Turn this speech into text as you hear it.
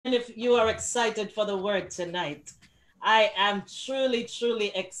if you are excited for the word tonight. I am truly,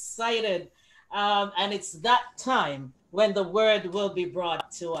 truly excited. And it's that time when the word will be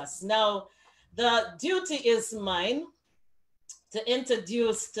brought to us. Now, the duty is mine to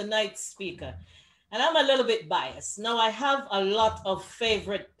introduce tonight's speaker. And I'm a little bit biased. Now, I have a lot of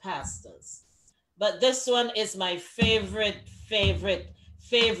favorite pastors, but this one is my favoriteist.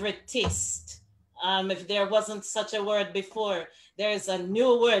 If there wasn't such a word before, there is a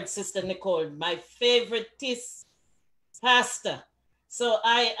new word, Sister Nicole, my favoriteist pastor. So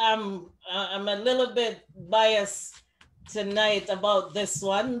I'm a little bit biased tonight about this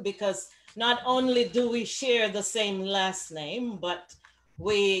one because not only do we share the same last name, but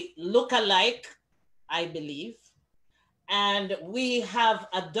we look alike, I believe, and we have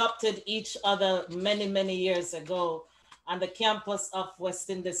adopted each other many, many years ago on the campus of West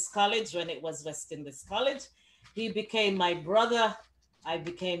Indies College when it was West Indies College. He became my brother. I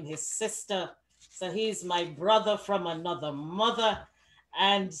became his sister. So he's my brother from another mother.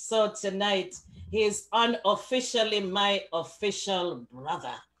 And so tonight, he is unofficially my official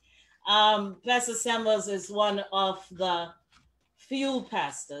brother. Pastor Samuels is one of the few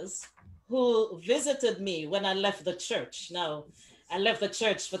pastors who visited me when I left the church. Now, I left the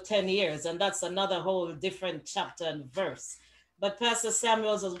church for 10 years, and that's another whole different chapter and verse. But Pastor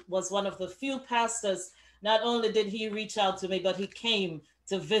Samuels was one of the few pastors. Not only did he reach out to me, but he came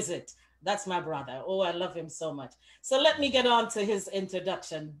to visit. That's my brother. Oh, I love him so much. So let me get on to his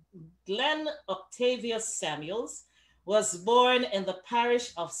introduction. Glen Octavius Samuels was born in the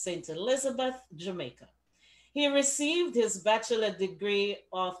parish of St. Elizabeth, Jamaica. He received his bachelor degree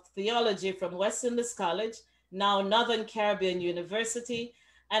of theology from West Indies College, now Northern Caribbean University,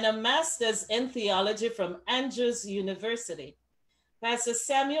 and a master's in theology from Andrews University. Pastor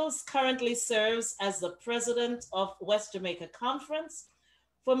Samuels currently serves as the president of West Jamaica Conference.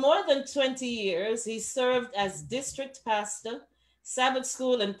 For more than 20 years, he served as district pastor, Sabbath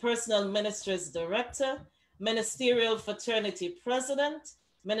School and Personal Ministries Director, Ministerial Fraternity President,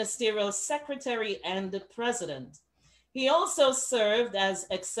 Ministerial Secretary, and President. He also served as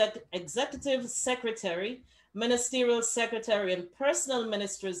Executive Secretary, Ministerial Secretary, and Personal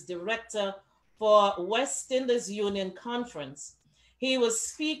Ministries Director for West Indies Union Conference. He was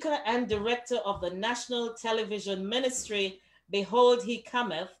Speaker and Director of the National Television Ministry, Behold He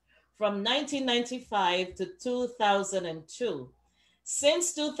Cometh, from 1995 to 2002.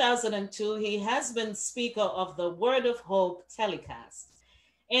 Since 2002, he has been Speaker of the Word of Hope telecast.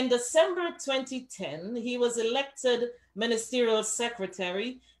 In December 2010, he was elected Ministerial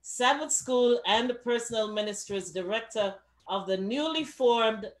Secretary, Sabbath School and Personal Ministries Director of the newly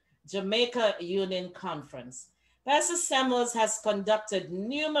formed Jamaica Union Conference. Pastor Samuels has conducted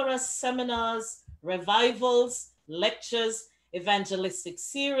numerous seminars, revivals, lectures, evangelistic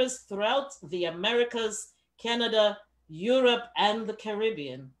series throughout the Americas, Canada, Europe, and the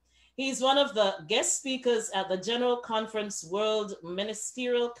Caribbean. He's one of the guest speakers at the General Conference World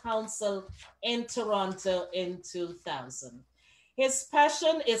Ministerial Council in Toronto in 2000. His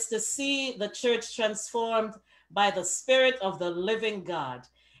passion is to see the church transformed by the Spirit of the living God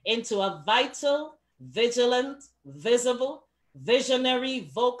into a vital, vigilant, visible, visionary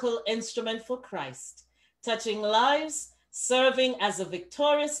vocal instrument for Christ, touching lives, serving as a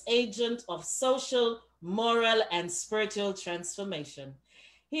victorious agent of social, moral, and spiritual transformation.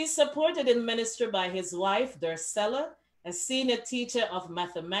 He's supported in ministry by his wife, Darcella, a senior teacher of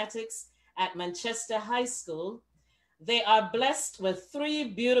mathematics at Manchester High School. They are blessed with three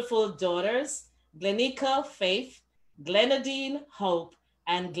beautiful daughters, Glenica Faith, Glenadine Hope,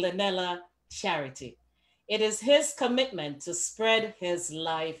 and Glenella Charity. It is his commitment to spend his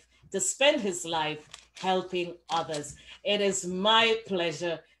life helping others. It is my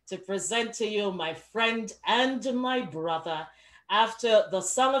pleasure to present to you my friend and my brother, after the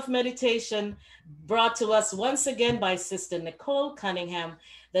Song of Meditation brought to us once again by Sister Nicole Cunningham.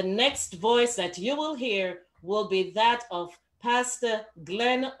 The next voice that you will hear will be that of Pastor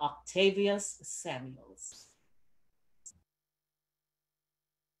Glen Octavius Samuels.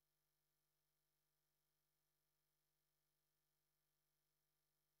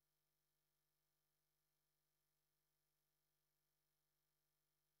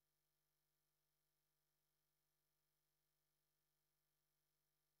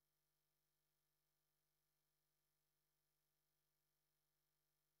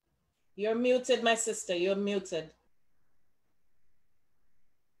 You're muted, my sister. You're muted.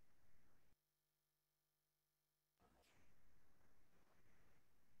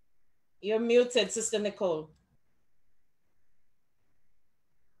 You're muted, Sister Nicole.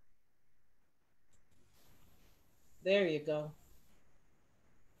 There you go.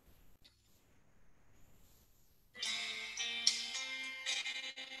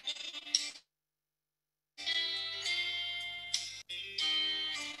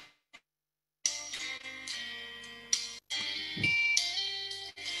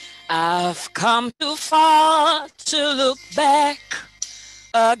 I've come too far to look back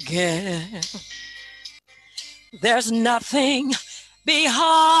again. There's nothing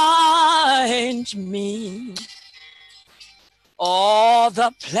behind me. All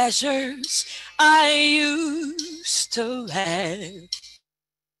the pleasures I used to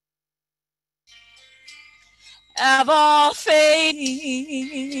have all faded.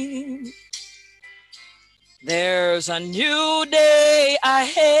 There's a new day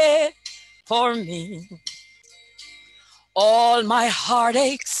ahead for me. All my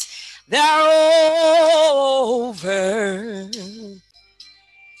heartaches, they're over.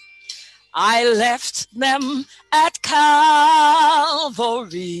 I left them at Calvary,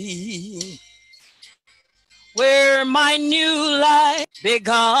 where my new life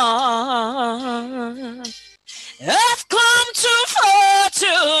begun. I've come too far to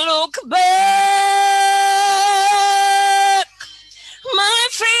look back. My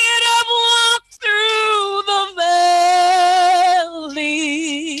feet have walked through the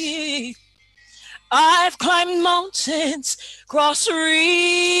valley. I've climbed mountains, crossed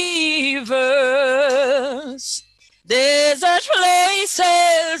rivers, desert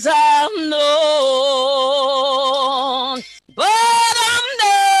places I've known, but I'm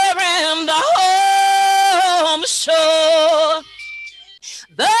there in the home shore.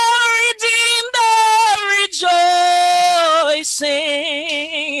 The redeemed are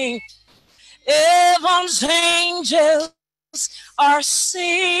rejoicing. Heaven's angels are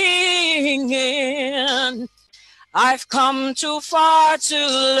singing. I've come too far to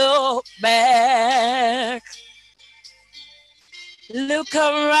look back. Look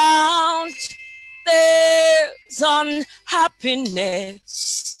around, there's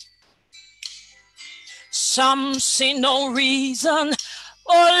unhappiness. Some see no reason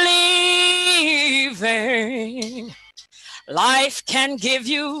for leaving. Life can give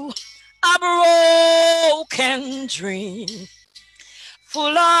you a broken dream,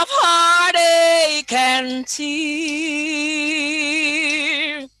 full of heartache and tears.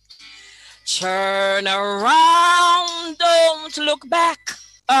 Turn around, don't look back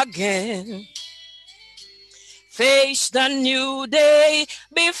again. Face the new day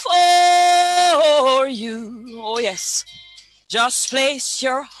before you. Oh yes, just place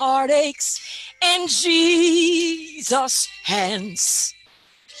your heartaches in Jesus' hands,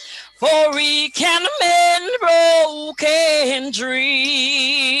 for we can mend broken dreams.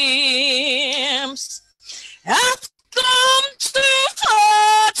 I've come too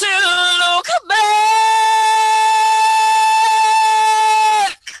far to look back.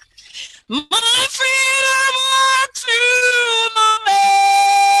 My freedom walked through the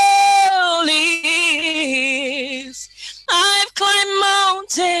valleys. I've climbed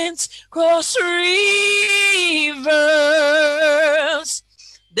mountains, crossed rivers,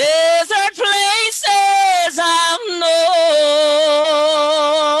 desert places I've known,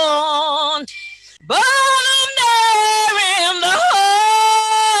 but I'm there in the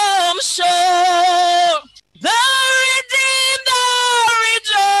home shore. The redeemed are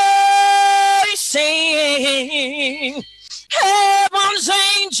rejoicing. Heaven's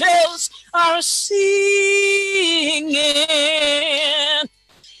angels are singing.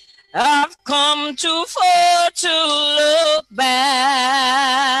 I've come too far to look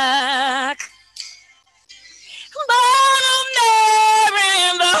back, but I'm there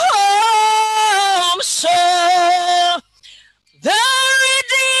in the home shore. The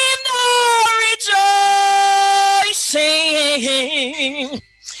redeemed are rejoicing.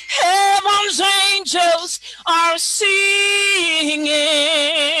 Heaven's angels are singing.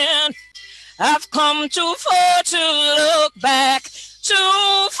 I've come too far to look back,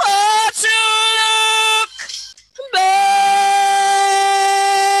 too far to look back.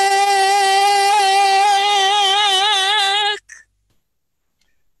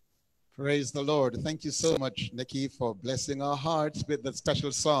 Praise the Lord. Thank you so much, Nikki, for blessing our hearts with that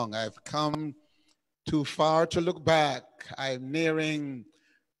special song. I've come too far to look back. I'm nearing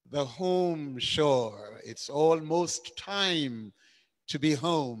the home shore. It's almost time to be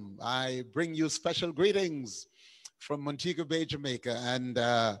home. I bring you special greetings from Montego Bay, Jamaica. And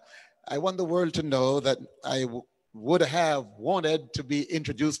I want the world to know that I would have wanted to be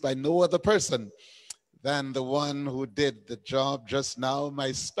introduced by no other person than the one who did the job just now,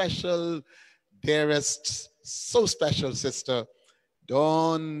 my special, dearest, so special sister,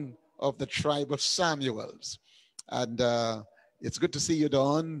 Dawn of the tribe of Samuels. And it's good to see you,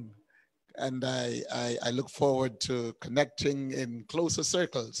 Dawn. And I look forward to connecting in closer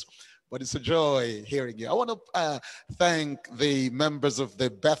circles. But it's a joy hearing you. I want to thank the members of the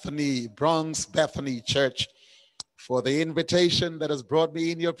Bethany, Bronx Bethany Church for the invitation that has brought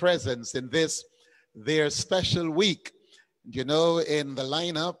me in your presence in this, their special week. You know, in the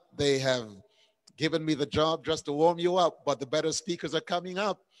lineup, they have given me the job just to warm you up, but the better speakers are coming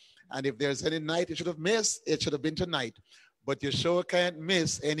up. And if there's any night you should have missed, it should have been tonight. But you sure can't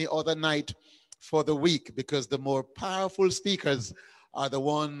miss any other night for the week, because the more powerful speakers are the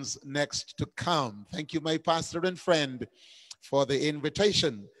ones next to come. Thank you, my pastor and friend, for the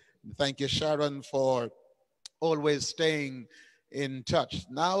invitation. Thank you, Sharon, for always staying in touch.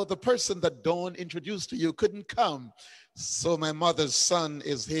 Now, the person that Dawn introduced to you couldn't come, so my mother's son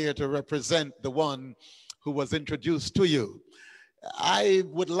is here to represent the one who was introduced to you. I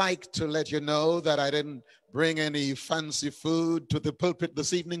would like to let you know that I didn't bring any fancy food to the pulpit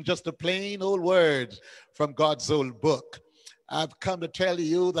this evening, just a plain old word from God's old book. I've come to tell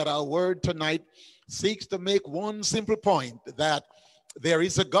you that our word tonight seeks to make one simple point, that there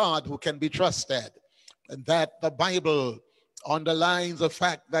is a God who can be trusted, and that the Bible underlines the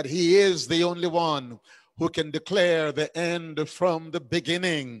fact that he is the only one who can declare the end from the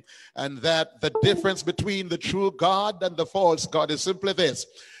beginning, and that the difference between the true God and the false God is simply this: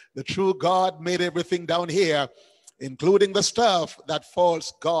 the true God made everything down here, including the stuff that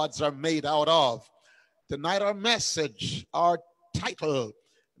false gods are made out of. Tonight our message, our title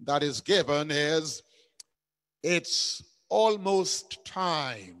that is given is, It's Almost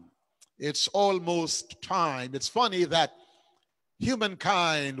Time. It's almost time. It's funny that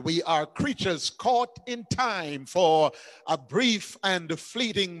humankind, we are creatures caught in time for a brief and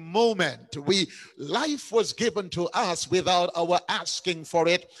fleeting moment. Life was given to us without our asking for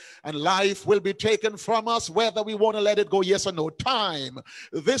it, and life will be taken from us whether we want to let it go, yes or no. Time,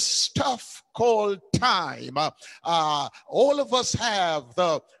 this stuff called time, all of us have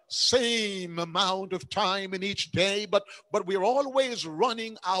the same amount of time in each day, but we're always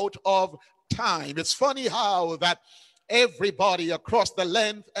running out of time. It's funny how that everybody across the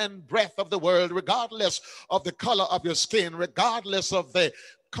length and breadth of the world, regardless of the color of your skin, regardless of the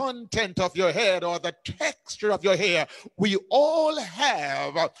content of your head or the texture of your hair, we all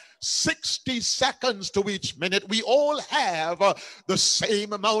have 60 seconds to each minute. We all have the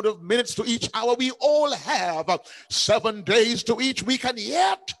same amount of minutes to each hour. We all have 7 days to each week, and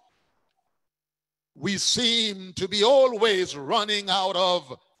yet we seem to be always running out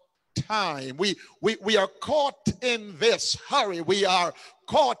of time. We are caught in this hurry. We are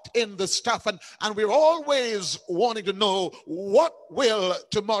caught in the stuff, and we're always wanting to know, what will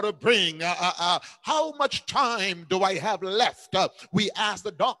tomorrow bring? How much time do I have left? We ask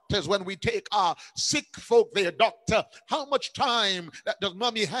the doctors when we take our sick folk there, doctor, how much time does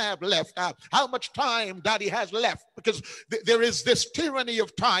mommy have left? How much time daddy has left? Because there is this tyranny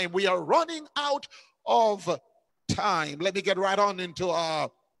of time. We are running out of time. Let me get right on into our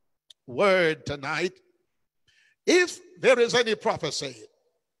word tonight. If there is any prophecy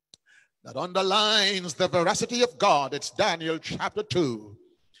that underlines the veracity of God, it's Daniel chapter 2.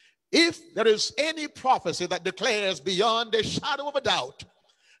 If there is any prophecy that declares beyond a shadow of a doubt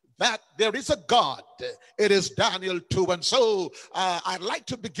that there is a God, it is Daniel 2. And so I'd like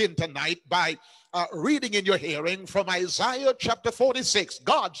to begin tonight by reading in your hearing from Isaiah chapter 46.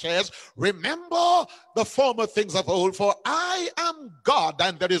 God says, remember the former things of old, for I am God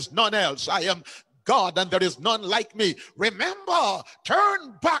and there is none else. I am God and there is none like me. Remember,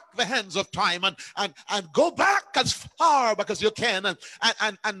 turn back the hands of time and go back as far back as you can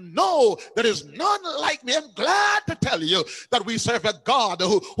and know there is none like me. I'm glad to tell you that we serve a God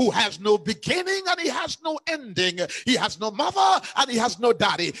who has no beginning and he has no ending. He has no mother and he has no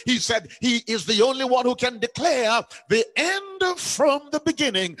daddy. He said he is the only one who can declare the end from the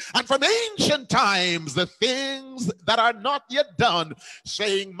beginning, and from ancient times the things that are not yet done,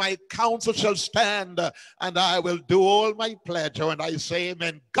 saying, my counsel shall stand and I will do all my pleasure. And I say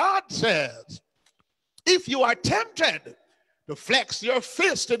amen. God says, if you are tempted to flex your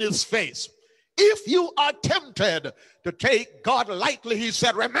fist in his face, if you are tempted to take God lightly, he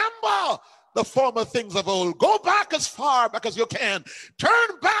said, remember the former things of old. Go back as far back as you can.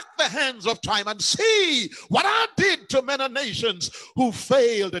 Turn back the hands of time and see what I did to men and nations who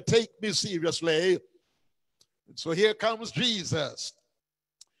failed to take me seriously. And so here comes Jesus.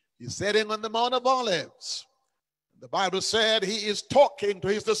 He's sitting on the Mount of Olives. The Bible said he is talking to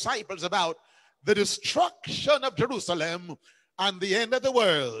his disciples about the destruction of Jerusalem and the end of the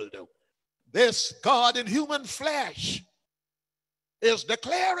world. This God in human flesh is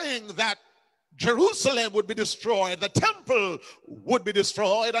declaring that Jerusalem would be destroyed, the temple would be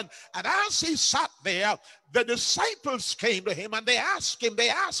destroyed. And as he sat there, the disciples came to him and they asked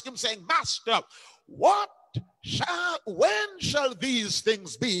him saying, Master, what when shall these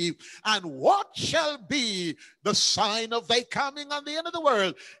things be, and what shall be the sign of thy coming on the end of the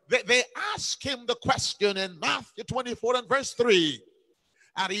world? They ask him the question in Matthew 24 and verse 3.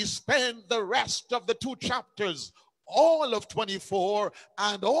 And he spent the rest of the 2 chapters, all of 24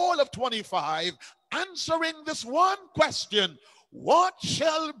 and all of 25, answering this one question: what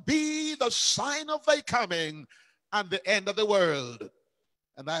shall be the sign of thy coming and the end of the world?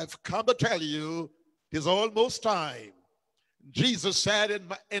 And I've come to tell you, it is almost time. Jesus said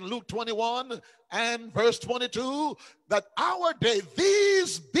in Luke 21 and verse 22 that our day,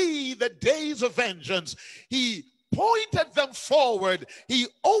 these be the days of vengeance. He pointed them forward. He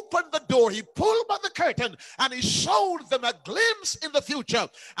opened the door. He pulled back the curtain, and he showed them a glimpse in the future.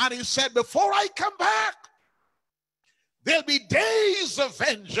 And he said, before I come back, there'll be days of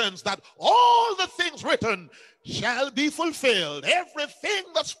vengeance, that all the things written shall be fulfilled. Everything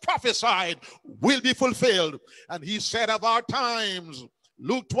that's prophesied will be fulfilled. And he said of our times,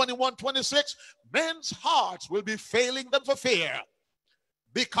 Luke 21:26, men's hearts will be failing them for fear,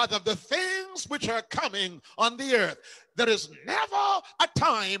 because of the things which are coming on the earth. There is never a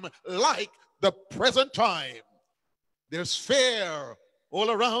time like the present time. There's fear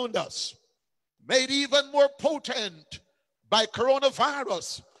all around us, made even more potent by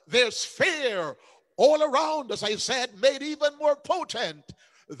coronavirus. There's fear all around us, I said, made even more potent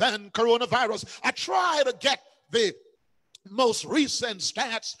than coronavirus. I try to get the most recent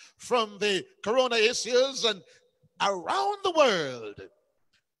stats from the corona issues, and around the world,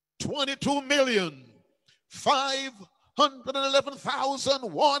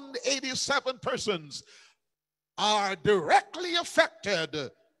 22,511,187 persons are directly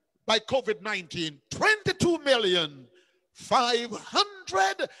affected by COVID-19.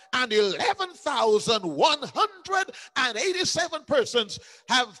 22,511,187 persons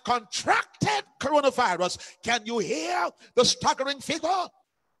have contracted coronavirus. Can you hear the staggering figure?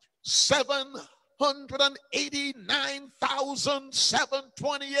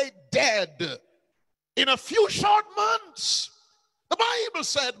 789,728 dead in a few short months. The Bible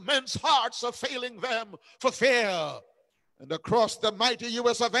said men's hearts are failing them for fear. And across the mighty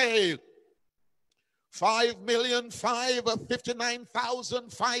US of A,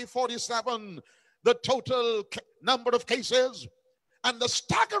 5,559,547, the total number of cases, and the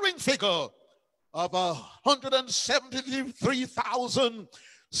staggering figure of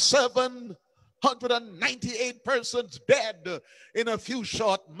 173,798 persons dead in a few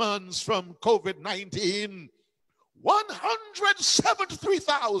short months from COVID-19.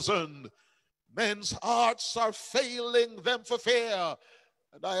 173,000 men's hearts are failing them for fear.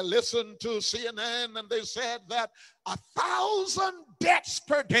 And I listened to CNN, and they said that 1,000 deaths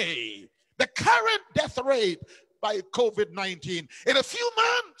per day, the current death rate by COVID-19 in a few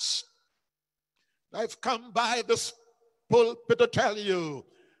months. I've come by this pulpit to tell you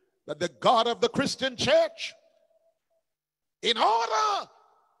that the God of the Christian church, in order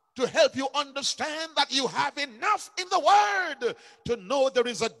to help you understand that you have enough in the Word to know there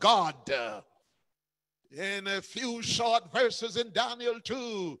is a God, in a few short verses in Daniel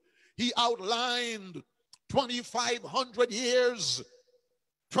 2, he outlined 2,500 years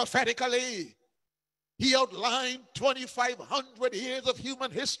prophetically. He outlined 2,500 years of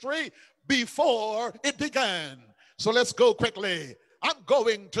human history before it began. So let's go quickly. I'm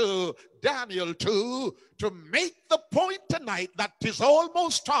going to Daniel 2 to make the point tonight that it is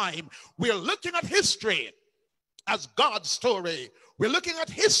almost time. We're looking at history as God's story. We're looking at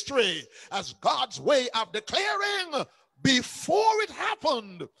history as God's way of declaring before it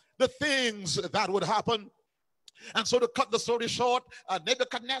happened the things that would happen. And so to cut the story short,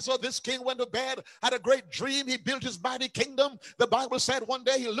 Nebuchadnezzar, this king, went to bed, had a great dream. He built his mighty kingdom. The Bible said one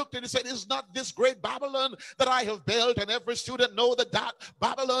day he looked and he said, is not this great Babylon that I have built? And every student knows that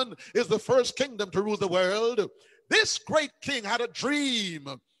Babylon is the first kingdom to rule the world. This great king had a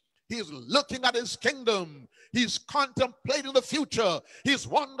dream. He's looking at his kingdom. He's contemplating the future. He's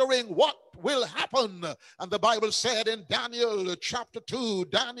wondering what will happen. And the Bible said in Daniel chapter 2,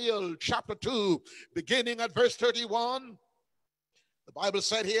 beginning at verse 31, the Bible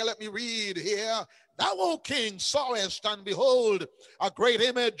said here, let me read here. Thou, O king, sawest, and behold, a great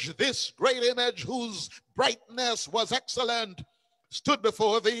image, this great image whose brightness was excellent, stood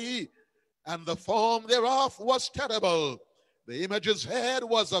before thee, and the form thereof was terrible. The image's head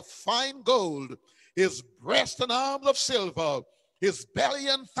was of fine gold, his breast and arms of silver, his belly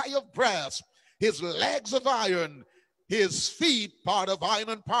and thigh of brass, his legs of iron, his feet part of iron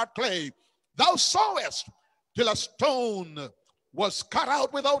and part clay. Thou sawest till a stone was cut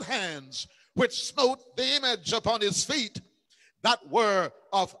out without hands, which smote the image upon his feet. that were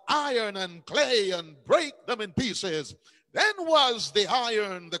of iron and clay and break them in pieces. Then was the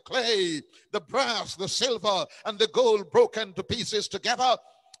iron, the clay, the brass, the silver, and the gold broken to pieces together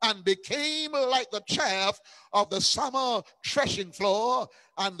and became like the chaff of the summer threshing floor,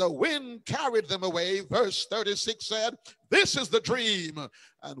 and the wind carried them away. Verse 36 said, this is the dream,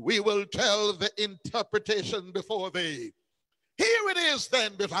 and we will tell the interpretation before thee. Here it is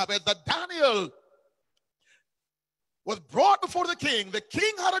then, beloved, that Daniel was brought before the king. The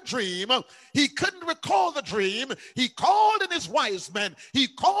king had a dream. He couldn't recall the dream. He called in his wise men. He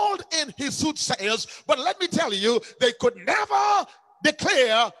called in his soothsayers. But let me tell you, they could never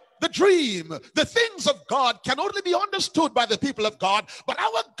declare the dream. The things of God can only be understood by the people of God. But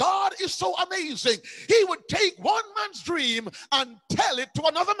our God is so amazing. He would take one man's dream and tell it to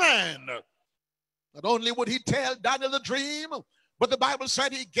another man. Not only would he tell Daniel the dream, but the Bible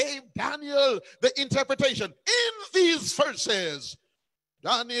said he gave Daniel the interpretation. In these verses,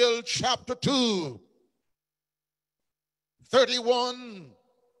 Daniel chapter 2, 31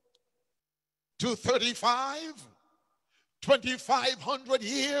 to 35, 2,500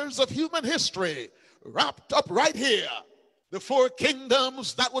 years of human history wrapped up right here. The four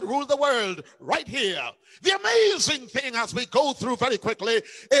kingdoms that would rule the world right here. The amazing thing as we go through very quickly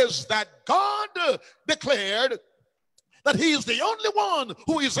is that God declared that he is the only one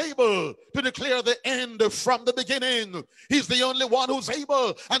who is able to declare the end from the beginning. He's the only one who's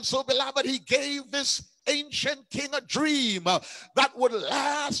able. And so, beloved, he gave this ancient king a dream that would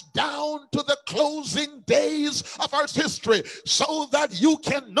last down to the closing days of Earth's history, so that you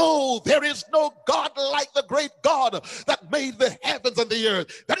can know there is no God like the great God that made the heavens and the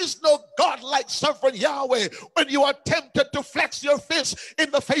earth. There is no God like sovereign Yahweh. When you are tempted to flex your fist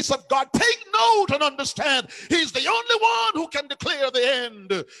in the face of God, take note and understand he's the only one who can declare the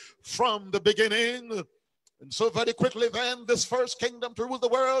end from the beginning. And so very quickly then, this first kingdom to rule the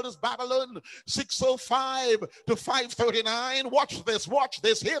world is Babylon, 605 to 539. Watch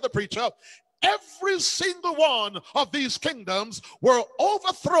this, hear the preacher. Every single one of these kingdoms were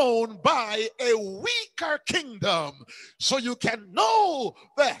overthrown by a weaker kingdom. So you can know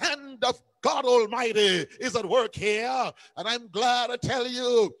the hand of God Almighty is at work here. And I'm glad to tell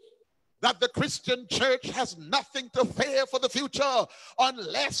you that the Christian church has nothing to fear for the future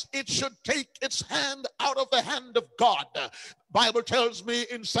unless it should take its hand out of the hand of God. Bible tells me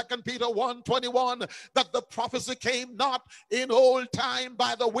in 2 Peter 1:21 that the prophecy came not in old time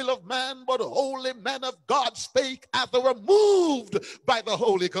by the will of man, but holy men of God spake as they were moved by the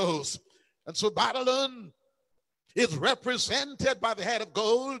Holy Ghost. And so Babylon is represented by the head of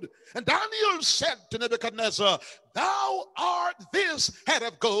gold. And Daniel said to Nebuchadnezzar, thou art this head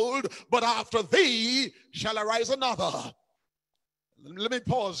of gold, but after thee shall arise another. Let me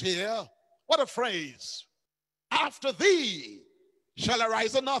pause here. What a phrase. After thee shall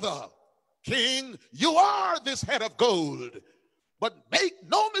arise another. King, you are this head of gold. But make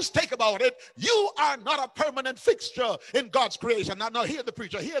no mistake about it, you are not a permanent fixture in God's creation. Now hear the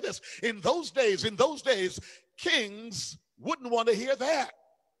preacher, hear this. In those days, kings wouldn't want to hear that.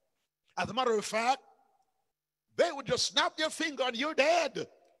 As a matter of fact, they would just snap their finger and you're dead.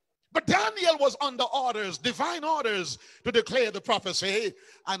 But Daniel was under orders, divine orders, to declare the prophecy.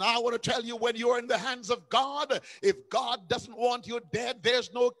 And I want to tell you, when you're in the hands of God, if God doesn't want you dead,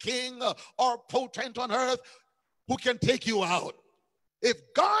 there's no king or potent on earth who can take you out. If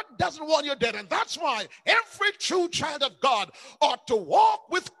God doesn't want you dead, and that's why every true child of God ought to walk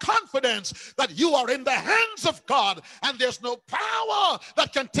with confidence that you are in the hands of God and there's no power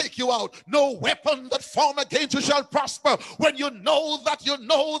that can take you out. No weapon that form against you shall prosper. When you know that you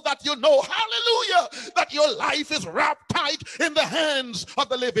know that you know, hallelujah, that your life is wrapped tight in the hands of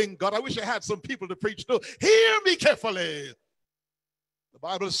the living God. I wish I had some people to preach to. Hear me carefully. The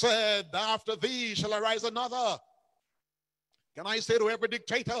Bible said, after thee shall arise another. Can I say to every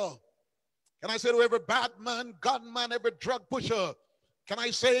dictator, can I say to every bad man, gunman, every drug pusher, can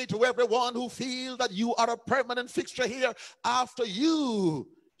I say to everyone who feels that you are a permanent fixture here, after you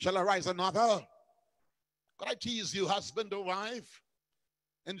shall arise another? Could I tease you, husband or wife?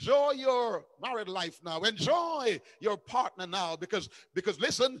 Enjoy your married life now. Enjoy your partner now, because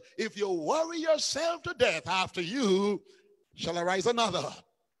listen, if you worry yourself to death, after you shall arise another.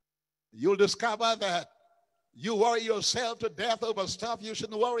 You'll discover that you worry yourself to death over stuff you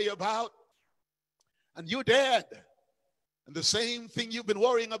shouldn't worry about, and you're dead. And the same thing you've been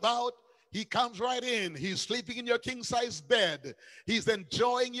worrying about, he comes right in. He's sleeping in your king-size bed. He's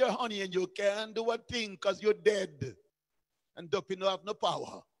enjoying your honey, and you can't do a thing because you're dead. And dope, you have no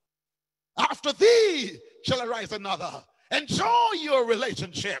power. After thee shall arise another. Enjoy your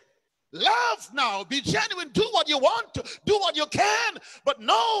relationship. Love now. Be genuine. Do what you want to. Do what you can. But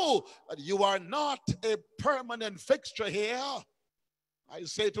know that you are not a permanent fixture here. I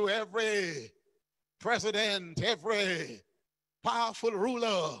say to every president, every powerful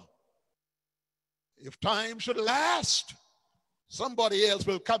ruler, if time should last, somebody else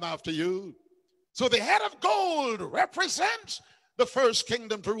will come after you. So the head of gold represents the first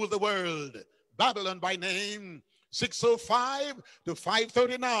kingdom to rule the world. Babylon by name, 605 to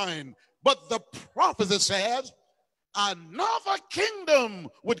 539. But the prophecy says another kingdom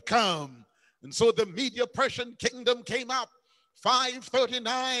would come. And so the Medo-Persian kingdom came up,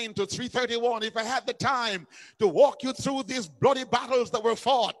 539 to 331. If I had the time to walk you through these bloody battles that were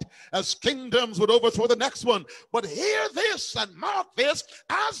fought, as kingdoms would overthrow the next one. But hear this and mark this,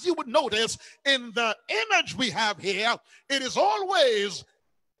 as you would notice in the image we have here, it is always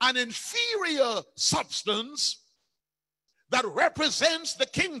an inferior substance that represents the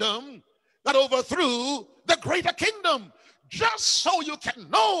kingdom that overthrew the greater kingdom, just so you can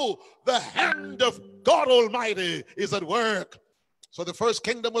know the hand of God Almighty is at work. So the first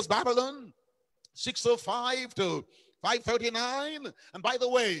kingdom was Babylon, 605 to 539. And by the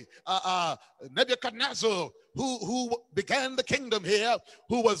way, Nebuchadnezzar, who began the kingdom here,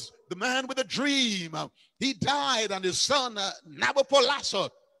 who was the man with a dream, he died, and his son Nabopolassar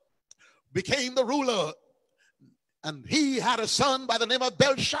became the ruler. And he had a son by the name of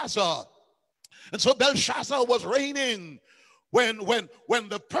Belshazzar. And so Belshazzar was reigning. When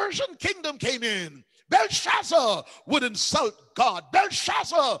the Persian kingdom came in, Belshazzar would insult God.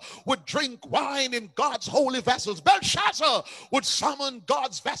 Belshazzar would drink wine in God's holy vessels. Belshazzar would summon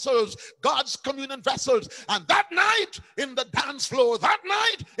God's vessels, God's communion vessels. And that night in the dance floor, that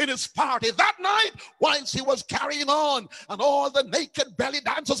night in his party, that night whilst he was carrying on and all the naked belly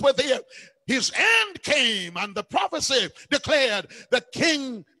dancers were there, his end came, and the prophecy declared that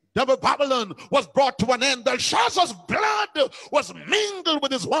King Babylon was brought to an end. Belshazzar's blood was mingled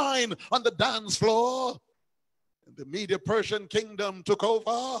with his wine on the dance floor. And the Medo-Persian kingdom took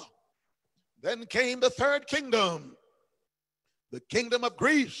over. Then came the third kingdom, the kingdom of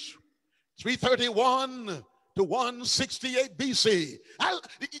Greece, 331 to 168 BC.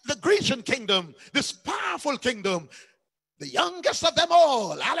 The Grecian kingdom, this powerful kingdom, the youngest of them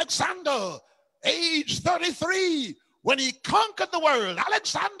all, Alexander, age 33, when he conquered the world.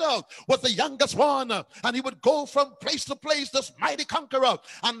 Alexander was the youngest one, and he would go from place to place, this mighty conqueror.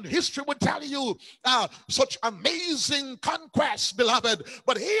 And history would tell you such amazing conquests, beloved.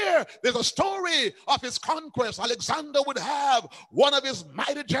 But here, there's a story of his conquest. Alexander would have one of his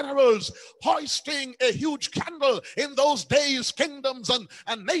mighty generals hoisting a huge candle. In those days, kingdoms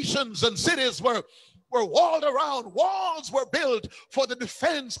and nations and cities were walled around. Walls were built for the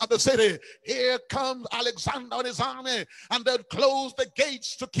defense of the city. Here comes Alexander and his army, and they'd close the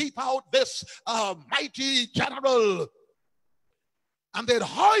gates to keep out this mighty general. And they'd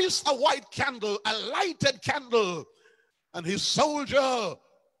hoist a white candle, a lighted candle, and his soldier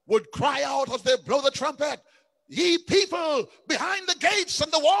would cry out as they blow the trumpet, "Ye people behind the gates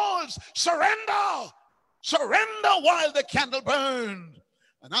and the walls, surrender! Surrender!" while the candle burned.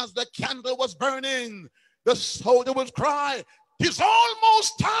 And as the candle was burning, the soldier would cry, "'Tis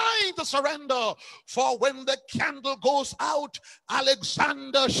almost time to surrender, for when the candle goes out,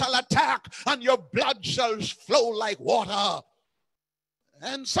 Alexander shall attack, and your blood shall flow like water."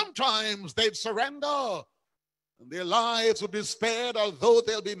 And sometimes they'd surrender, and their lives would be spared, although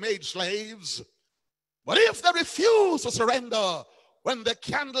they'll be made slaves. But if they refuse to surrender, when the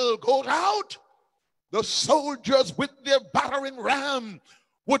candle goes out, the soldiers with their battering ram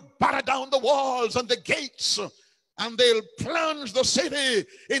would batter down the walls and the gates, and they'll plunge the city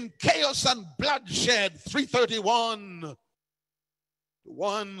in chaos and bloodshed. 331 to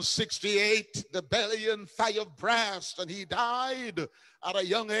 168, the belly and thigh of brass, and he died at a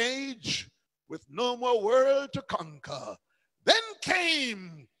young age with no more world to conquer. Then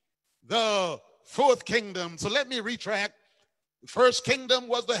came the fourth kingdom. So let me retract. The first kingdom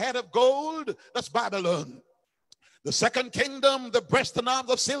was the head of gold, that's Babylon. The second kingdom, the breast and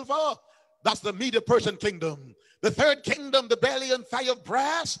arms of silver, that's the Medo-Persian kingdom. The third kingdom, the belly and thigh of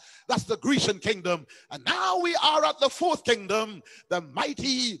brass, that's the Grecian kingdom. And now we are at the fourth kingdom, the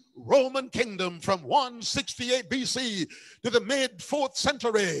mighty Roman kingdom, from 168 BC to the mid-4th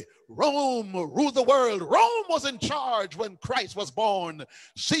century. Rome ruled the world. Rome was in charge when Christ was born.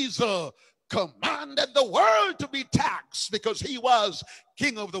 Caesar commanded the world to be taxed because he was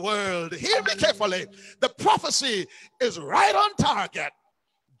king of the world. Hear me carefully. The prophecy is right on target,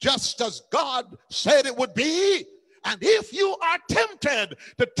 just as God said it would be. And if you are tempted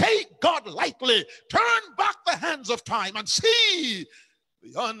to take God lightly, turn back the hands of time and see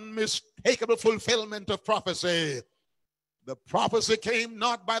the unmistakable fulfillment of prophecy. The prophecy came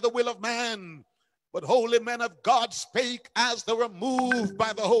not by the will of man, but holy men of God spake as they were moved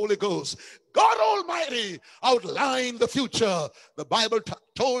by the Holy Ghost. God Almighty outlined the future. The Bible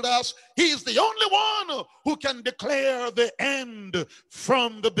told us he's the only one who can declare the end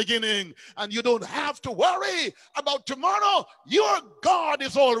from the beginning. And you don't have to worry about tomorrow. Your God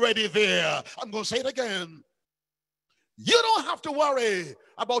is already there. I'm going to say it again. You don't have to worry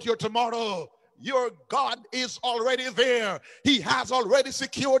about your tomorrow. Your God is already there. He has already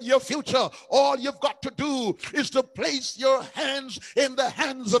secured your future. All you've got to do is to place your hands in the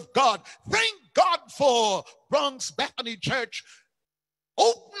hands of God. Thank God for Bronx Bethany Church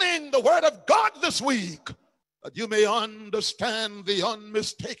opening the Word of God this week, that you may understand the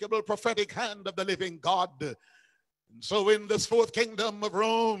unmistakable prophetic hand of the living God. And so in this fourth kingdom of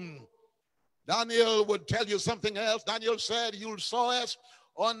Rome, Daniel would tell you something else. Daniel said, you'll saw us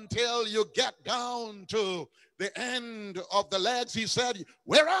until you get down to the end of the legs. He said,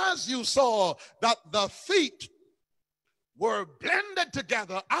 whereas you saw that the feet were blended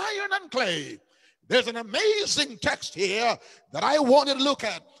together, iron and clay. There's an amazing text here that I want to look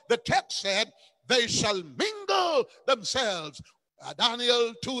at. The text said, they shall mingle themselves.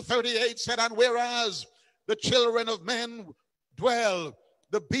 Daniel 2:38 said, and whereas the children of men dwell,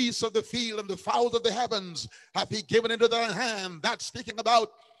 the beasts of the field and the fowls of the heavens hath he given into their hand. That's speaking about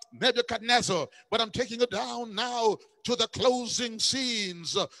Nebuchadnezzar. But I'm taking it down now to the closing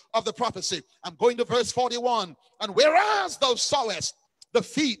scenes of the prophecy. I'm going to verse 41. And whereas thou sawest the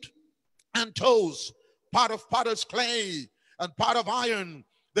feet and toes, part of potter's clay and part of iron,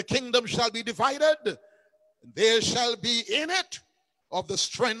 the kingdom shall be divided. And there shall be in it of the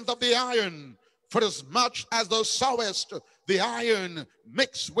strength of the iron, for as much as thou sawest the iron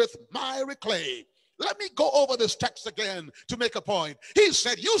mixed with miry clay. Let me go over this text again to make a point. He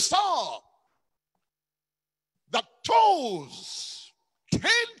said, you saw the toes, 10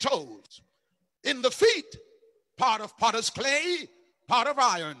 toes in the feet, part of potter's clay, part of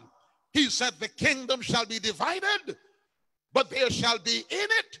iron. He said, the kingdom shall be divided, but there shall be in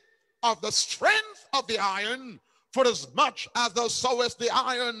it of the strength of the iron, for as much as thou sawest the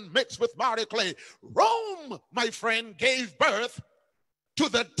iron mixed with miry clay. Rome, my friend, gave birth to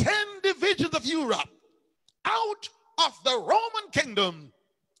the 10 divisions of Europe. Out of the Roman kingdom,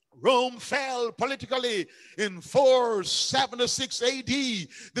 Rome fell politically in 476 AD.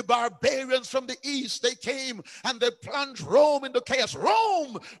 The barbarians from the east, they came and they plunged Rome into chaos.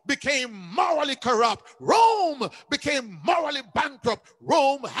 Rome became morally corrupt. Rome became morally bankrupt.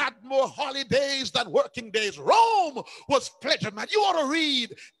 Rome had more holidays than working days. Rome was pleasure man. You ought to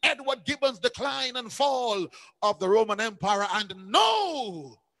read Edward Gibbon's Decline and Fall of the Roman Empire and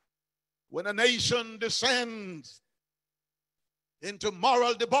know when a nation descends into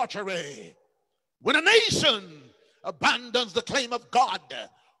moral debauchery, when a nation abandons the claim of God,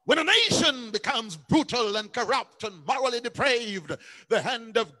 when a nation becomes brutal and corrupt and morally depraved, the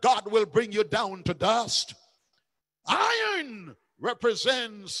hand of God will bring you down to dust. Iron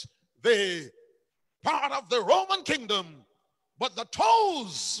represents the part of the Roman kingdom, but the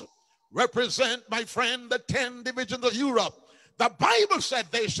toes represent, my friend, the 10 divisions of Europe. The Bible said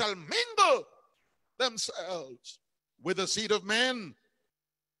they shall mingle themselves with the seed of men.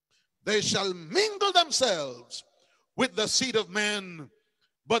 They shall mingle themselves with the seed of men,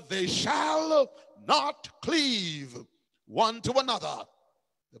 but they shall not cleave one to another.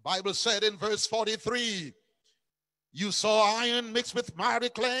 The Bible said in verse 43, you saw iron mixed with miry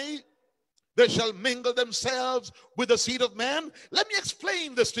clay. They shall mingle themselves with the seed of man. Let me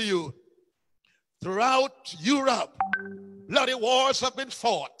explain this to you. Throughout Europe, bloody wars have been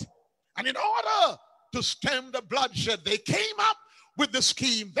fought. And in order to stem the bloodshed, they came up with the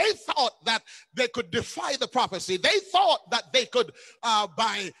scheme. They thought that they could defy the prophecy. They thought that they could,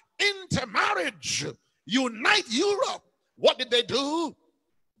 by intermarriage, unite Europe. What did they do?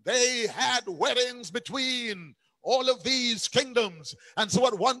 They had weddings between all of these kingdoms. And so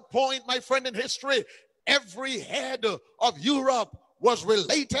at one point, my friend, in history, every head of Europe was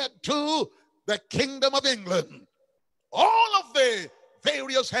related to the kingdom of England. All of the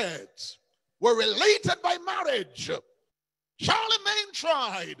various heads were related by marriage. Charlemagne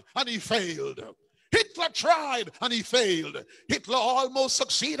tried and he failed. Hitler tried and he failed. Hitler almost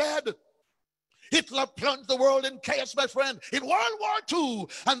succeeded. Hitler plunged the world in chaos, my friend, in World War II,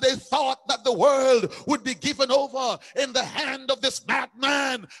 and they thought that the world would be given over in the hand of this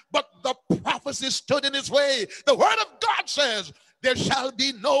madman, but the prophecy stood in his way. The word of God says, there shall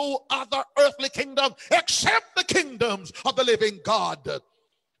be no other earthly kingdom except the kingdoms of the living God.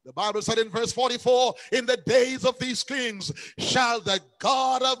 The Bible said in verse 44, in the days of these kings shall the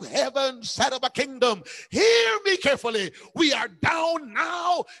God of heaven set up a kingdom. Hear me carefully. We are down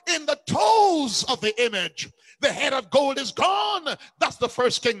now in the toes of the image. The head of gold is gone. That's the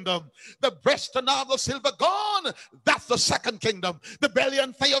first kingdom. The breast and arm of silver gone. That's the second kingdom. The belly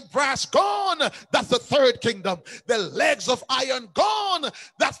and thigh of brass gone. That's the third kingdom. The legs of iron gone.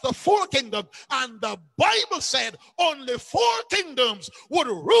 That's the fourth kingdom. And the Bible said only 4 kingdoms would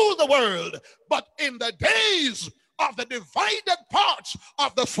rule the world. But in the days of the divided parts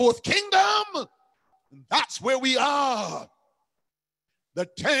of the 4th kingdom, that's where we are. The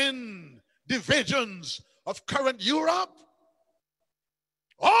 10 divisions of current Europe,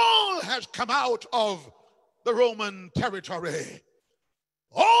 all has come out of the Roman territory,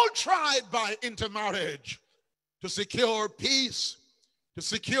 all tried by intermarriage to secure peace, to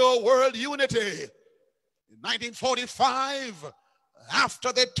secure world unity. In 1945,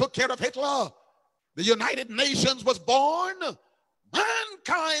 after they took care of Hitler, the United Nations was born.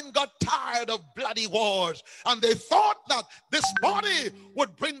 Mankind got tired of bloody wars, and they thought that this body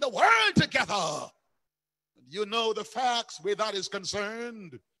would bring the world together. You know the facts where that is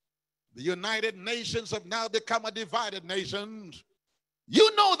concerned. The United Nations have now become a divided nation.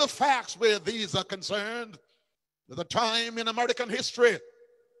 You know the facts where these are concerned. There's a time in American history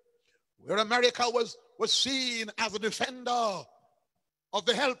where America was seen as a defender of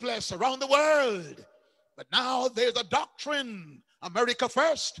the helpless around the world. But now there's a doctrine, America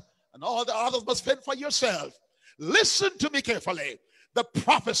first, and all the others must fend for yourself. Listen to me carefully. The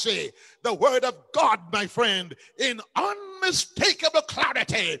prophecy, the word of God, my friend, in unmistakable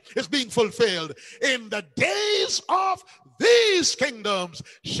clarity is being fulfilled. In the days of these kingdoms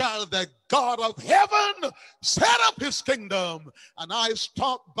shall the God of heaven set up his kingdom. And I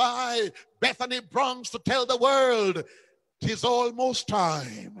stopped by Bethany, Bronx to tell the world, 'tis almost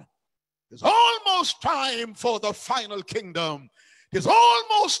time. It's almost time for the final kingdom. It's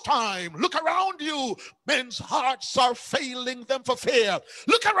almost time. Look around you. Men's hearts are failing them for fear.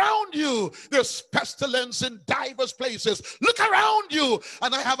 Look around you. There's pestilence in diverse places. Look around you.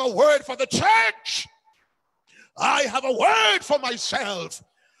 And I have a word for the church. I have a word for myself.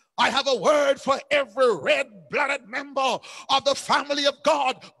 I have a word for every red-blooded member of the family of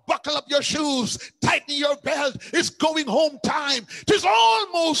God. Buckle up your shoes, tighten your belt. It's going home time. Tis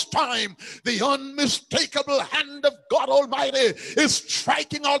almost time. The unmistakable hand of God Almighty is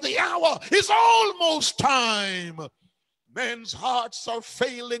striking out the hour. It's almost time. Men's hearts are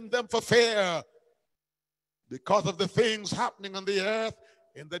failing them for fear because of the things happening on the earth.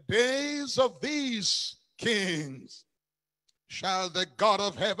 In the days of these kings shall the God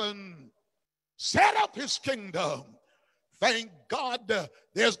of heaven set up his kingdom. Thank God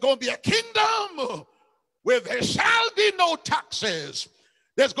there's going to be a kingdom where there shall be no taxes.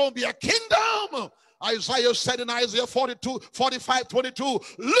 There's going to be a kingdom. Isaiah said in Isaiah 45:22,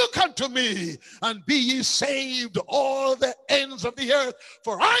 look unto me and be ye saved all the ends of the earth,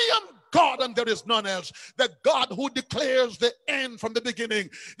 for I am God and there is none else. The God who declares the end from the beginning.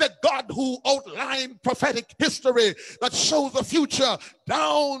 The God who outlined prophetic history that shows the future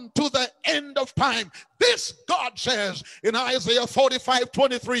down to the end of time. This God says in Isaiah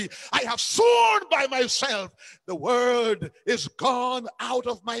 45:23, I have sworn by myself, the word is gone out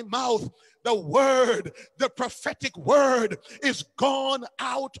of my mouth. The word, the prophetic word is gone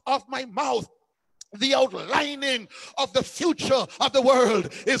out of my mouth. The outlining of the future of the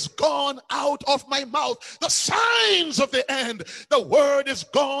world is gone out of my mouth. The signs of the end, the word is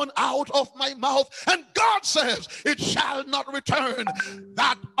gone out of my mouth. And God says, it shall not return,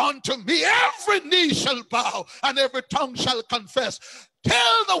 that unto me every knee shall bow and every tongue shall confess.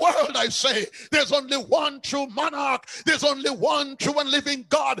 Tell the world, I say, there's only one true monarch. There's only one true and living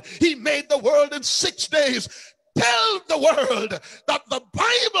God. He made the world in 6 days. Tell the world that the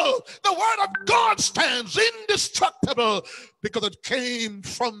Bible, the word of God, stands indestructible because it came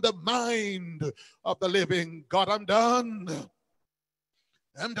from the mind of the living God. I'm done.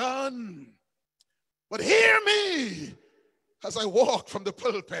 I'm done. But hear me as I walk from the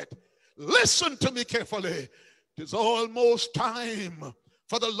pulpit. Listen to me carefully. It is almost time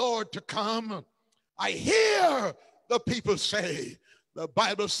for the Lord to come. I hear the people say, the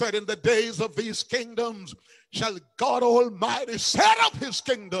Bible said, in the days of these kingdoms shall God Almighty set up his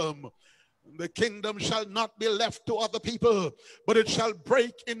kingdom. The kingdom shall not be left to other people, but it shall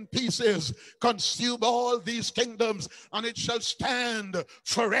break in pieces, consume all these kingdoms, and it shall stand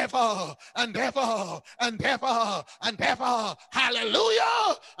forever and ever and ever and ever.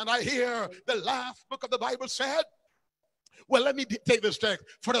 Hallelujah. And I hear the last book of the Bible said, Well, let me take this text.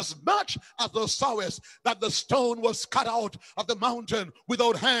 For as much as thou sawest that the stone was cut out of the mountain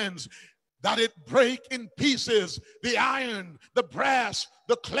without hands, that it break in pieces the iron, the brass,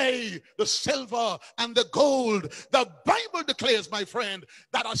 the clay, the silver, and the gold. The Bible declares, my friend,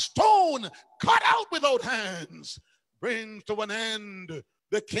 that a stone cut out without hands brings to an end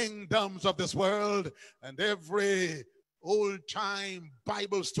the kingdoms of this world. And every old-time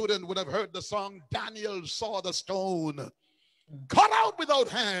Bible student would have heard the song, Daniel saw the stone cut out without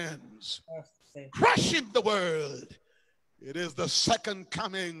hands, crushing the world. It is the second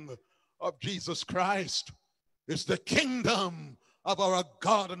coming of Jesus Christ. It's the kingdom of our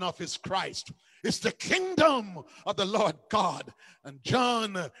God and of his Christ. It's the kingdom of the Lord God. And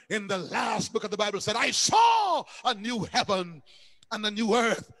John, in the last book of the Bible, said, I saw a new heaven and a new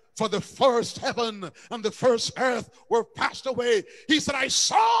earth, for the first heaven and the first earth were passed away. He said, I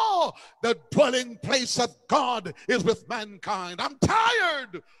saw the dwelling place of God is with mankind. I'm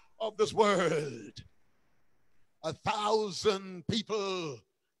tired of this world. 1,000 people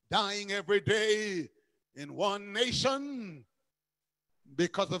dying every day in one nation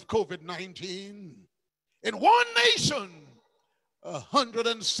because of COVID-19. In one nation,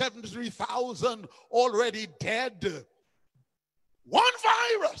 173,000 already dead. One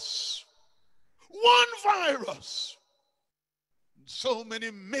virus. So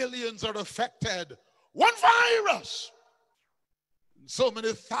many millions are affected. One virus. So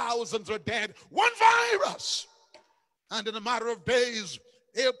many thousands are dead. One virus. And in a matter of days,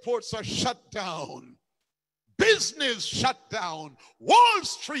 airports are shut down. Business shut down. Wall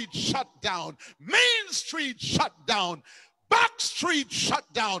Street shut down. Main Street shut down. Back Street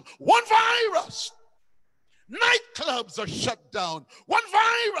shut down. One virus. Nightclubs are shut down. One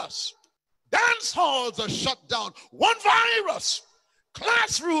virus. Dance halls are shut down. One virus.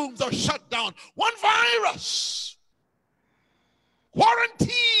 Classrooms are shut down. One virus.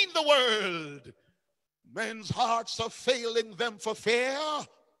 Quarantine the world. Men's hearts are failing them for fear.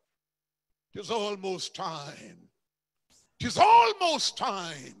 Tis almost time. Tis almost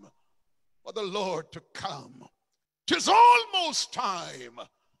time for the Lord to come. Tis almost time.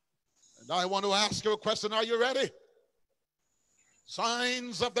 And I want to ask you a question. Are you ready?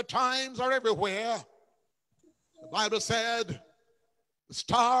 Signs of the times are everywhere. The Bible said the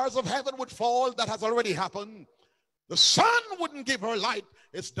stars of heaven would fall. That has already happened. The sun wouldn't give her light.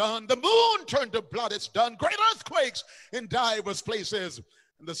 It's done. The moon turned to blood. It's done. Great earthquakes in diverse places.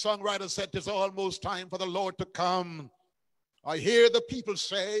 And the songwriter said, it's almost time for the Lord to come. I hear the people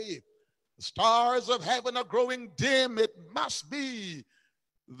say, the stars of heaven are growing dim. It must be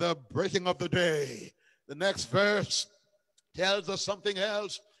the breaking of the day. The next verse tells us something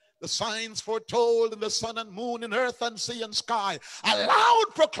else. The signs foretold in the sun and moon, in earth and sea and sky, aloud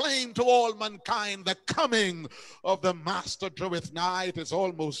proclaim to all mankind the coming of the Master draweth nigh. It is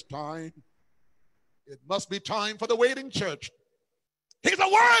almost time. It must be time for the waiting church. Here's a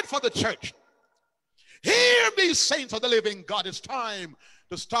word for the church. Hear me, saints of the living God. It's time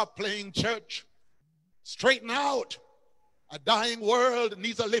to stop playing church. Straighten out. A dying world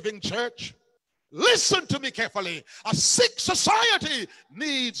needs a living church. Listen to me carefully. A sick society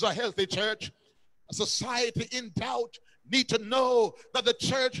needs a healthy church. A society in doubt needs to know that the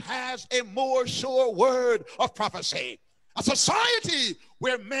church has a more sure word of prophecy. A society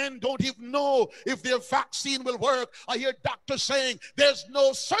where men don't even know if their vaccine will work. I hear doctors saying there's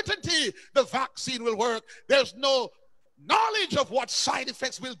no certainty the vaccine will work. There's no knowledge of what side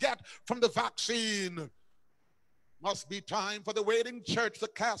effects we'll get from the vaccine. Must be time for the waiting church to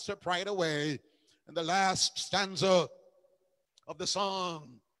cast her pride away. And the last stanza of the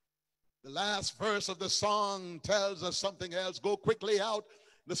song, the last verse of the song tells us something else. Go quickly out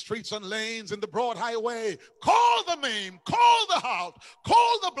the streets and lanes in the broad highway. Call the maimed, call the halt,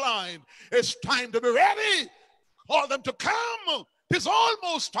 call the blind. It's time to be ready. Call them to come. It's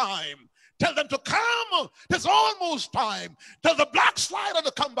almost time. Tell them to come. It's almost time. Tell the backslider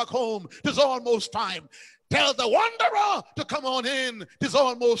to come back home. It's almost time. Tell the wanderer to come on in. It's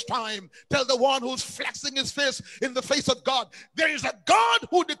almost time. Tell the one who's flexing his fist in the face of God. There is a God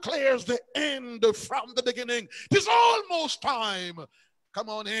who declares the end from the beginning. It's almost time. Come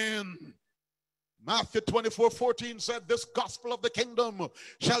on in. Matthew 24:14 said, this gospel of the kingdom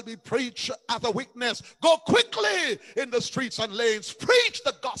shall be preached as a witness. Go quickly in the streets and lanes. Preach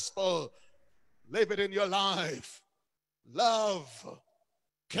the gospel. Live it in your life. Love,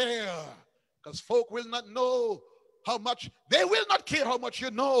 care. Because folk will not know how much, they will not care how much you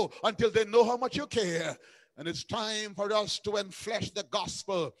know until they know how much you care. And it's time for us to enflesh the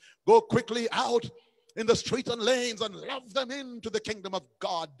gospel. Go quickly out in the streets and lanes and love them into the kingdom of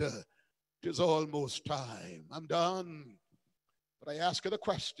God. It is almost time. I'm done. But I ask you the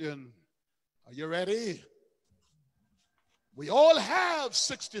question, are you ready? We all have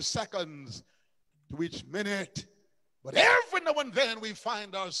 60 seconds to each minute, but every now and then we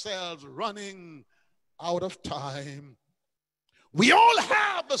find ourselves running out of time. We all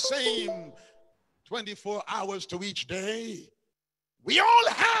have the same 24 hours to each day. We all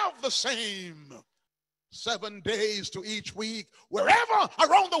have the same 7 days to each week. Wherever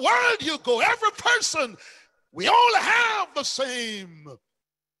around the world you go, every person, we all have the same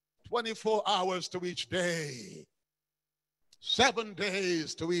 24 hours to each day, 7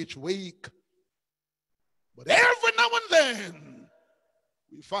 days to each week. But every now and then,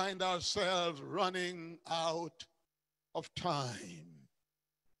 we find ourselves running out of time.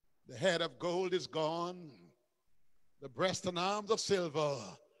 The head of gold is gone, the breast and arms of silver.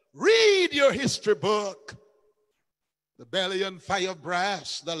 Read your history book. The belly and thigh of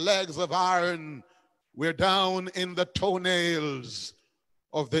brass, the legs of iron. We're down in the toenails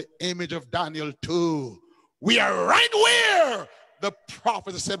of the image of Daniel 2. We are right where the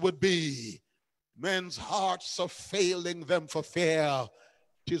prophet said would be. Men's hearts are failing them for fear.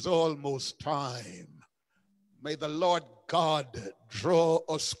 'Tis almost time. May the Lord God draw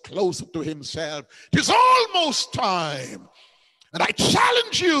us closer to himself. 'Tis almost time. And I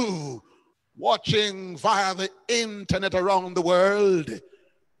challenge you, watching via the internet around the world,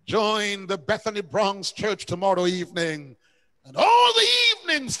 join the Bethany Bronx Church tomorrow evening and all the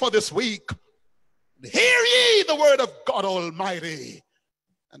evenings for this week. Hear ye the word of God Almighty,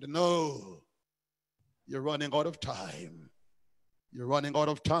 and know you're running out of time. You're running out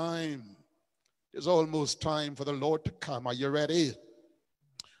of time. It's almost time for the Lord to come. Are you ready?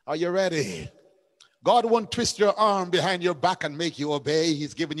 Are you ready? God won't twist your arm behind your back and make you obey.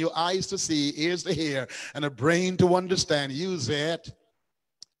 He's given you eyes to see, ears to hear, and a brain to understand. Use it.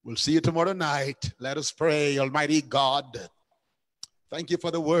 We'll see you tomorrow night. Let us pray. Almighty God, thank you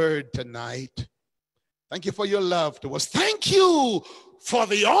for the word tonight. Thank you for your love to us. Thank you for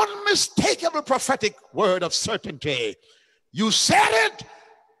the unmistakable prophetic word of certainty. You said it.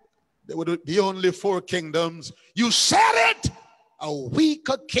 There would be only 4 kingdoms. You said it. A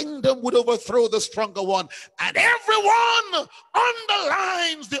weaker kingdom would overthrow the stronger one. And everyone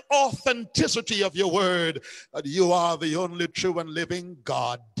underlines the authenticity of your word. That you are the only true and living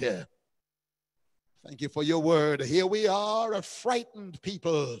God. Thank you for your word. Here we are, a frightened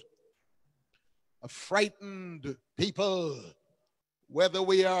people. A frightened people. Whether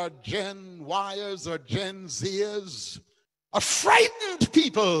we are Gen Yers or Gen Zers. A frightened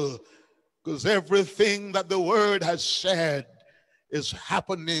people. Because everything that the word has said is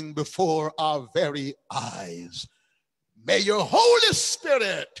happening before our very eyes. May your Holy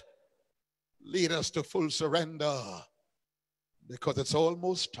Spirit lead us to full surrender, because it's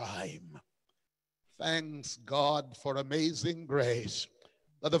almost time. Thanks God for amazing grace,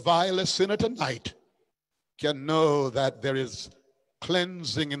 that the vilest sinner tonight can know that there is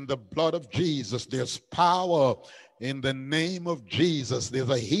cleansing in the blood of Jesus. There's power in the name of Jesus. There's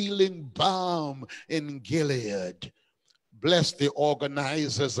a healing balm in Gilead. Bless the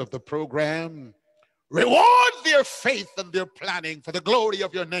organizers of the program. Reward their faith and their planning for the glory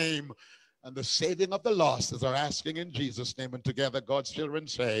of your name and the saving of the lost, as are asking in Jesus' name. And together God's children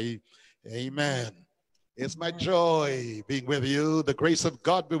say, amen. It's my joy being with you. The grace of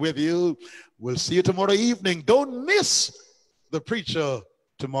God be with you. We'll see you tomorrow evening. Don't miss the preacher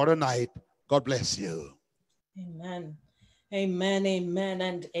tomorrow night. God bless you. Amen. Amen, amen,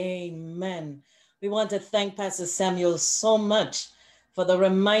 and amen. We want to thank Pastor Samuel so much for the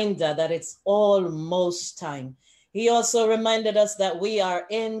reminder that it's almost time. He also reminded us that we are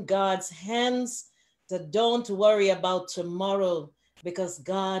in God's hands, so don't worry about tomorrow, because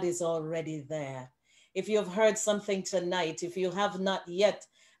God is already there. If you've heard something tonight, if you have not yet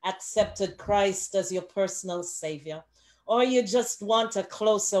accepted Christ as your personal Savior, or you just want a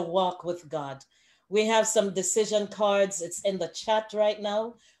closer walk with God, we have some decision cards. It's in the chat right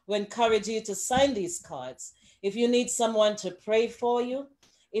now. We encourage you to sign these cards. If you need someone to pray for you,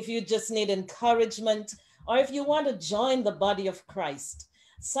 if you just need encouragement, or if you want to join the body of Christ,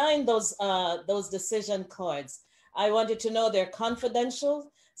 sign those decision cards. I want you to know they're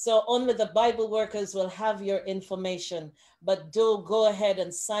confidential, so only the Bible workers will have your information. But do go ahead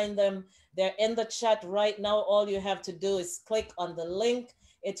and sign them. They're in the chat right now. All you have to do is click on the link.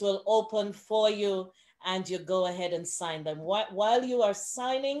 It will open for you, and you go ahead and sign them. While you are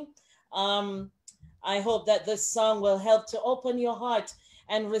signing, I hope that this song will help to open your heart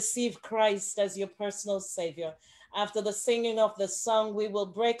and receive Christ as your personal Savior. After the singing of the song, we will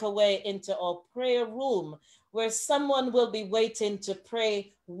break away into our prayer room, where someone will be waiting to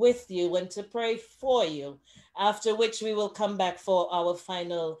pray with you and to pray for you, after which we will come back for our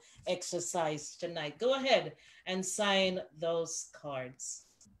final exercise tonight. Go ahead and sign those cards.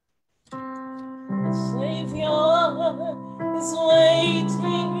 The Savior is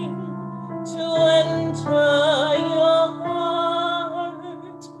waiting to enter your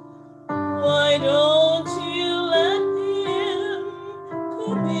heart. Why don't you let him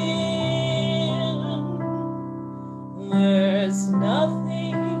come in? There's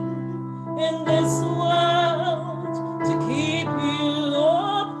nothing in this world to keep you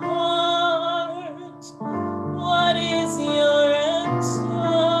apart. What is your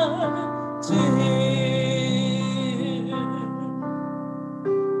answer to him?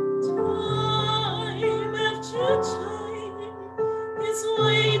 Time after time is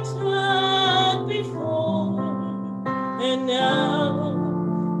waited before, and now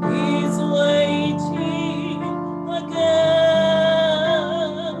he's waiting again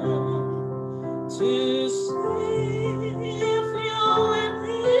to see if you're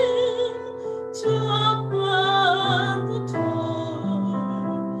willing to open the door.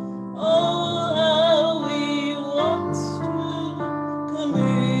 Oh, how he wants to come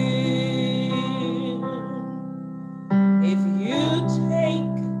in. If you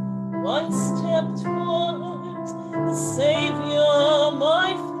take one step towards the Savior,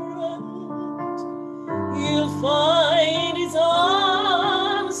 my friend, you'll find his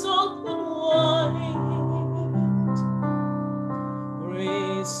arms open wide.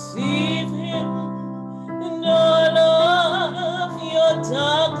 Receive him, and all of your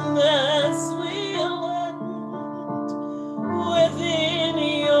darkness will end. Within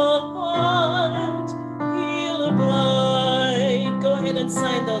your heart, he'll abide. Go ahead and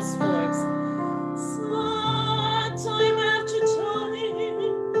sign those forms. So time after time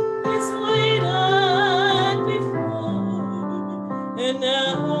is waited before, and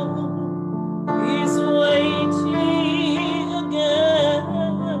now he's waiting again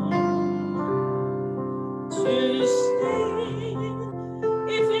to see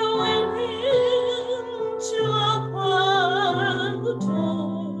if you're willing to open the door.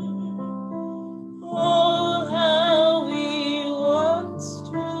 Oh, how he wants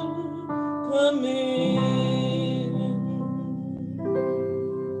to come in.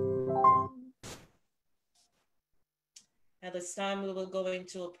 At this time, we will go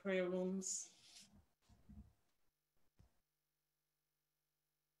into our prayer rooms.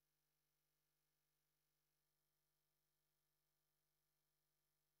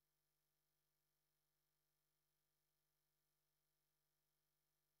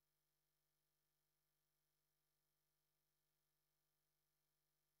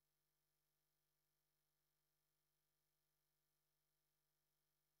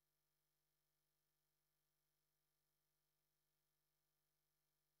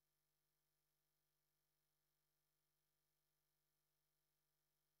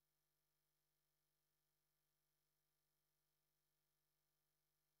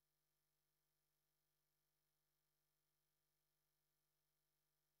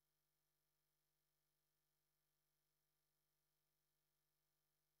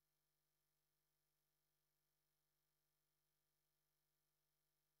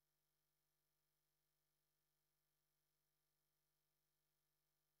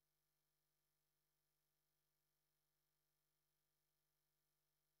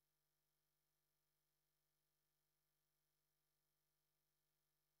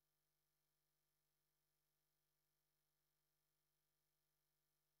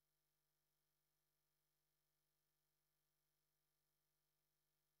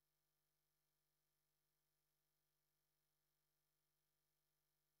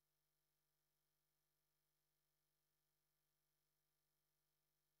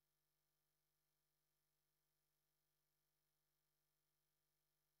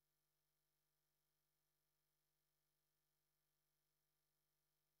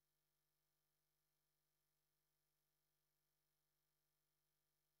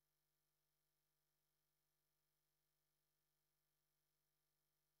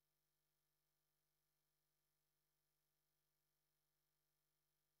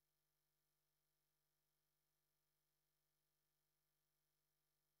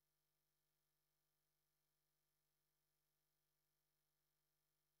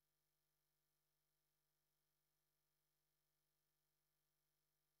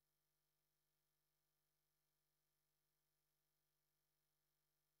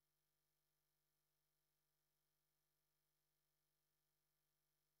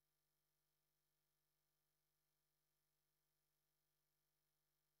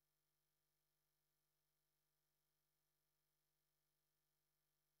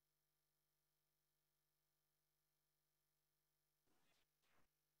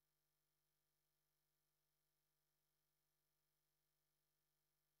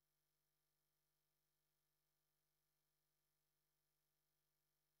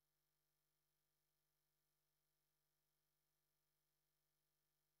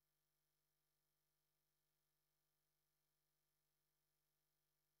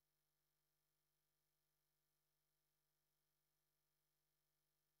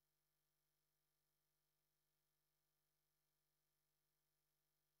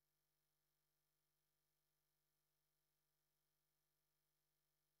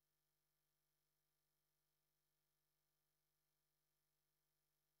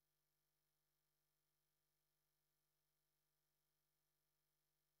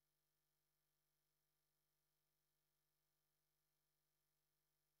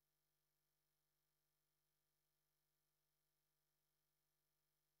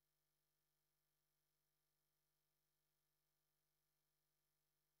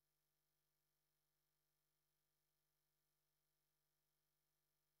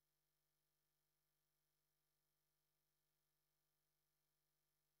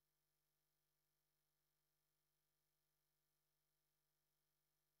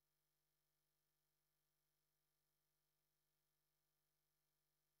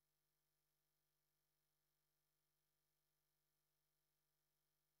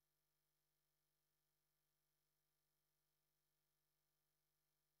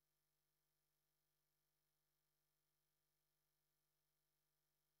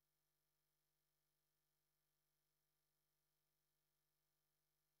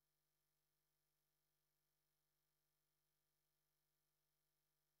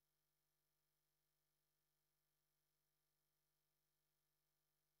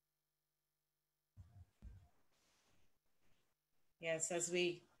 Yes, as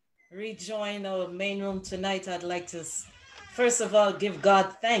we rejoin our main room tonight, I'd like to first of all give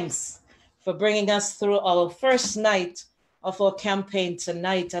God thanks for bringing us through our first night of our campaign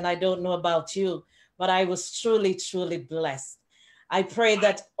tonight. And I don't know about you, but I was truly, truly blessed. I pray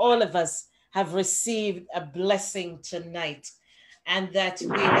that all of us have received a blessing tonight and that we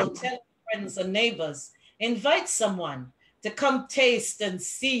will tell friends and neighbors, invite someone to come taste and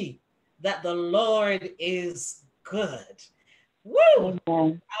see that the Lord is good. Woo! I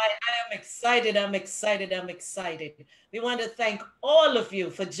am excited. I'm excited. I'm excited. We want to thank all of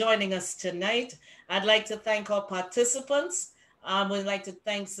you for joining us tonight. I'd like to thank our participants. We'd like to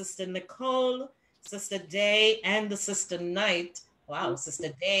thank Sister Nicole, Sister Day, and the Sister Night. Wow, Sister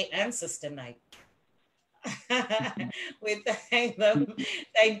Day and Sister Night. We thank them.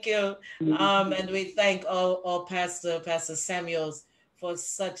 Thank you. And we thank all Pastor Samuels for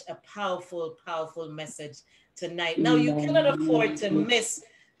such a powerful, powerful message tonight. Now, you cannot afford to miss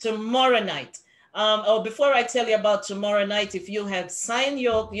tomorrow night. Before I tell you about tomorrow night, if you have signed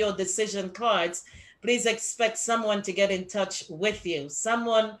your decision cards, please expect someone to get in touch with you.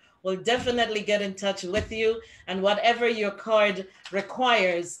 Someone will definitely get in touch with you, and whatever your card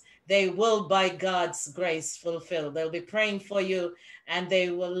requires, they will, by God's grace, fulfill. They'll be praying for you, and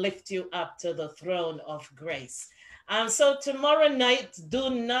they will lift you up to the throne of grace. So tomorrow night, do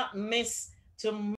not miss tomorrow.